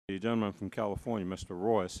The gentleman from California, Mr.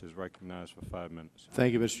 Royce, is recognized for 5 minutes.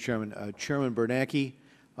 Thank you, Mr. Chairman. Chairman Bernanke,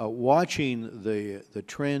 watching the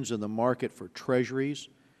trends in the market for treasuries,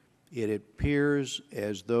 it appears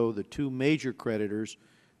as though the two major creditors,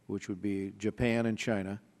 which would be Japan and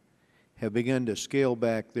China, have begun to scale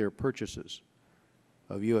back their purchases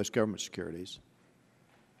of U.S. government securities.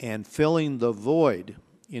 And filling the void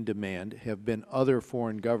in demand have been other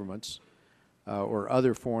foreign governments, or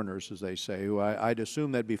other foreigners, as they say, who I'd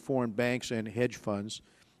assume that'd be foreign banks and hedge funds,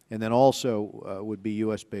 and then also would be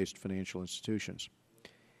U.S.-based financial institutions.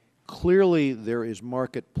 Clearly, there is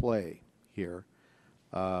market play here.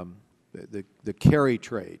 The carry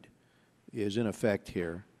trade is in effect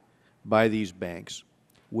here by these banks,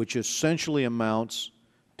 which essentially amounts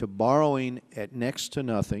to borrowing at next to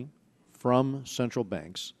nothing from central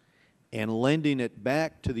banks and lending it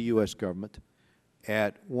back to the U.S. government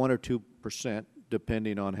at 1 or 2%,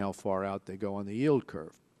 depending on how far out they go on the yield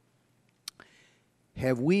curve.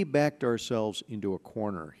 Have we backed ourselves into a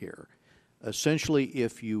corner here? Essentially,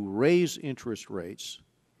 if you raise interest rates,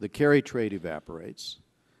 the carry trade evaporates,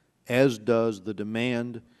 as does the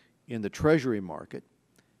demand in the Treasury market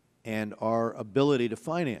and our ability to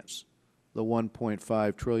finance the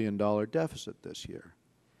 $1.5 trillion deficit this year.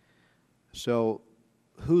 So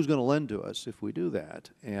who's going to lend to us if we do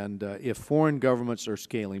that? And if foreign governments are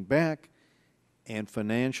scaling back and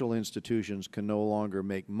financial institutions can no longer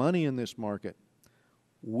make money in this market,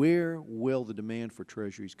 where will the demand for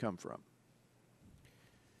treasuries come from?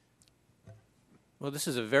 Well, this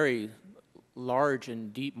is a very large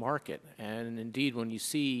and deep market, and indeed when you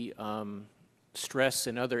see stress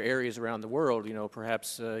in other areas around the world,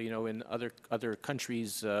 perhaps in other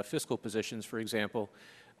countries' fiscal positions, for example,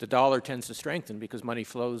 the dollar tends to strengthen because money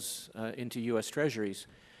flows into U.S. treasuries.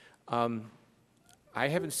 I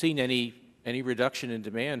haven't seen any reduction in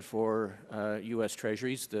demand for U.S.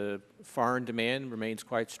 treasuries. The foreign demand remains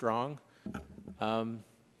quite strong. And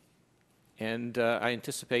I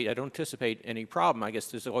don't anticipate any problem. I guess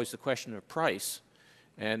there's always the question of price.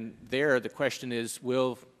 And there the question is,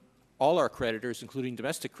 will all our creditors, including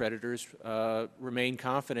domestic creditors, remain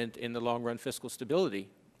confident in the long-run fiscal stability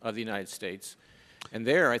of the United States? And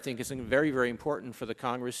there I think it's very, very important for the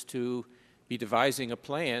Congress to be devising a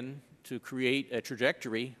plan to create a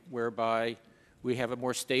trajectory whereby we have a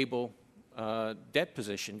more stable debt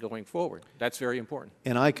position going forward. That's very important.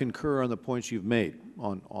 And I concur on the points you've made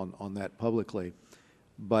on that publicly.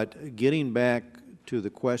 But getting back to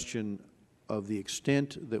the question of the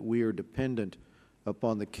extent that we are dependent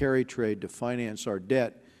upon the carry trade to finance our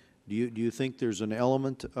debt, do you think there's an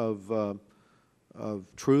element of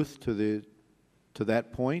truth to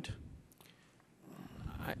that point?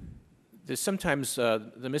 There's sometimes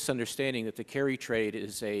the misunderstanding that the carry trade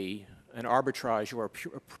is an arbitrage or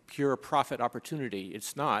a pure profit opportunity.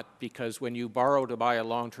 It's not, because when you borrow to buy a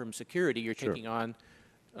long-term security, you're taking on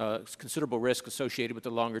considerable risk associated with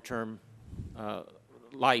the longer-term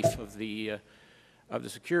life of the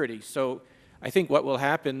security. So I think what will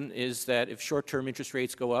happen is that if short-term interest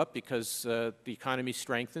rates go up because the economy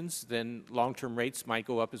strengthens, then long-term rates might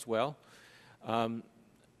go up as well. And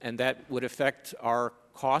that would affect our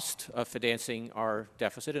cost of financing our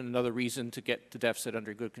deficit, and another reason to get the deficit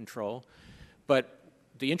under good control. But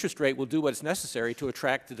the interest rate will do what's necessary to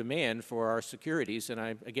attract the demand for our securities, and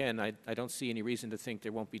I don't see any reason to think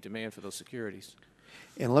there won't be demand for those securities.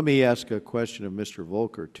 And let me ask a question of Mr.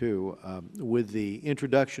 Volcker, too. With the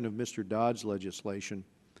introduction of Mr. Dodd's legislation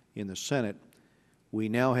in the Senate, we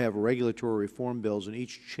now have regulatory reform bills in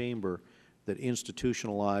each chamber that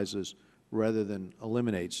institutionalizes rather than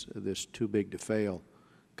eliminates this too big to fail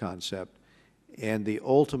concept. And the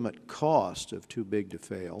ultimate cost of too big to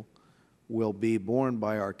fail will be borne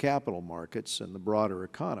by our capital markets and the broader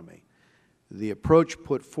economy. The approach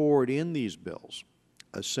put forward in these bills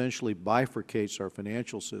essentially bifurcates our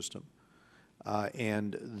financial system,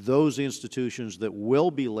 and those institutions that will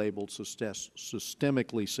be labeled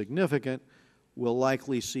systemically significant will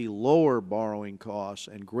likely see lower borrowing costs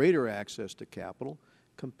and greater access to capital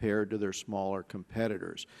compared to their smaller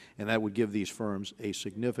competitors. And that would give these firms a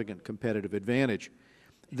significant competitive advantage.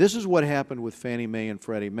 This is what happened with Fannie Mae and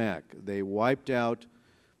Freddie Mac. They wiped out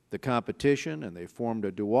the competition and they formed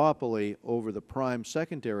a duopoly over the prime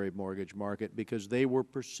secondary mortgage market because they were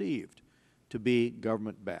perceived to be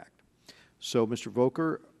government-backed. So, Mr.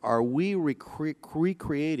 Volcker, are we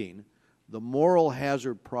recreating the moral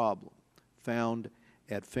hazard problem found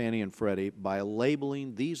at Fannie and Freddie by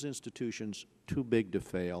labeling these institutions too big to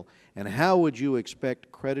fail? And how would you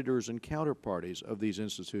expect creditors and counterparties of these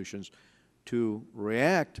institutions to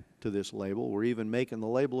react to this label or even making the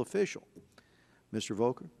label official? Mr.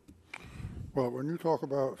 Volcker? Well, when you talk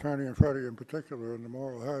about Fannie and Freddie in particular and the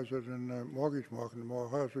moral hazard in the mortgage market and the moral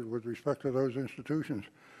hazard with respect to those institutions,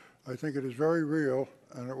 I think it is very real,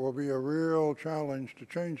 and it will be a real challenge to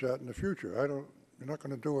change that in the future. You're not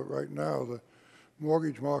going to do it right now. The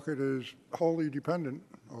mortgage market is wholly dependent,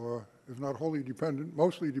 or if not wholly dependent,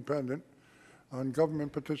 mostly dependent on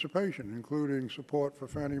government participation, including support for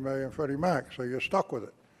Fannie Mae and Freddie Mac, so you're stuck with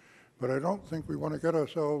it. But I don't think we want to get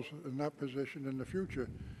ourselves in that position in the future.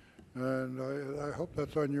 And I hope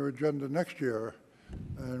that's on your agenda next year,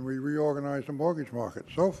 and we reorganize the mortgage market.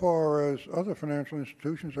 So far as other financial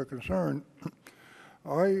institutions are concerned,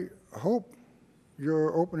 I hope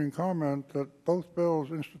your opening comment that both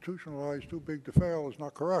bills institutionalize too big to fail is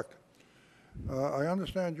not correct. I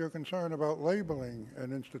understand your concern about labeling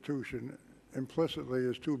an institution implicitly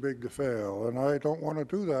as too big to fail, and I don't want to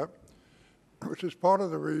do that, which is part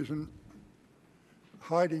of the reason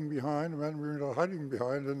hiding behind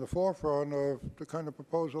in the forefront of the kind of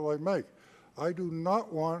proposal I make. I do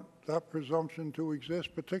not want that presumption to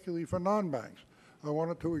exist, particularly for non-banks. I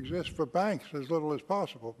want it to exist for banks as little as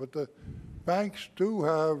possible, but the banks do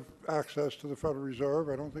have access to the Federal Reserve.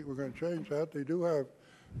 I don't think we're going to change that. They do have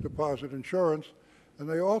deposit insurance, and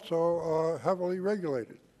they also are heavily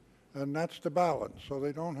regulated, and that's the balance, so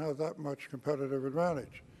they don't have that much competitive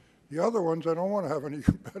advantage. The other ones, I don't want to have any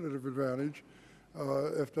competitive advantage.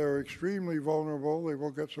 If they're extremely vulnerable, they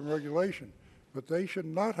will get some regulation. But they should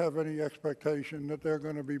not have any expectation that they're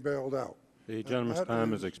going to be bailed out. The gentleman's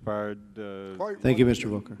time has expired. Thank you, Mr.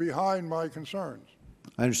 Volcker. Behind my concerns.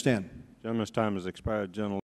 I understand. Gentleman's time has expired. Gentleman.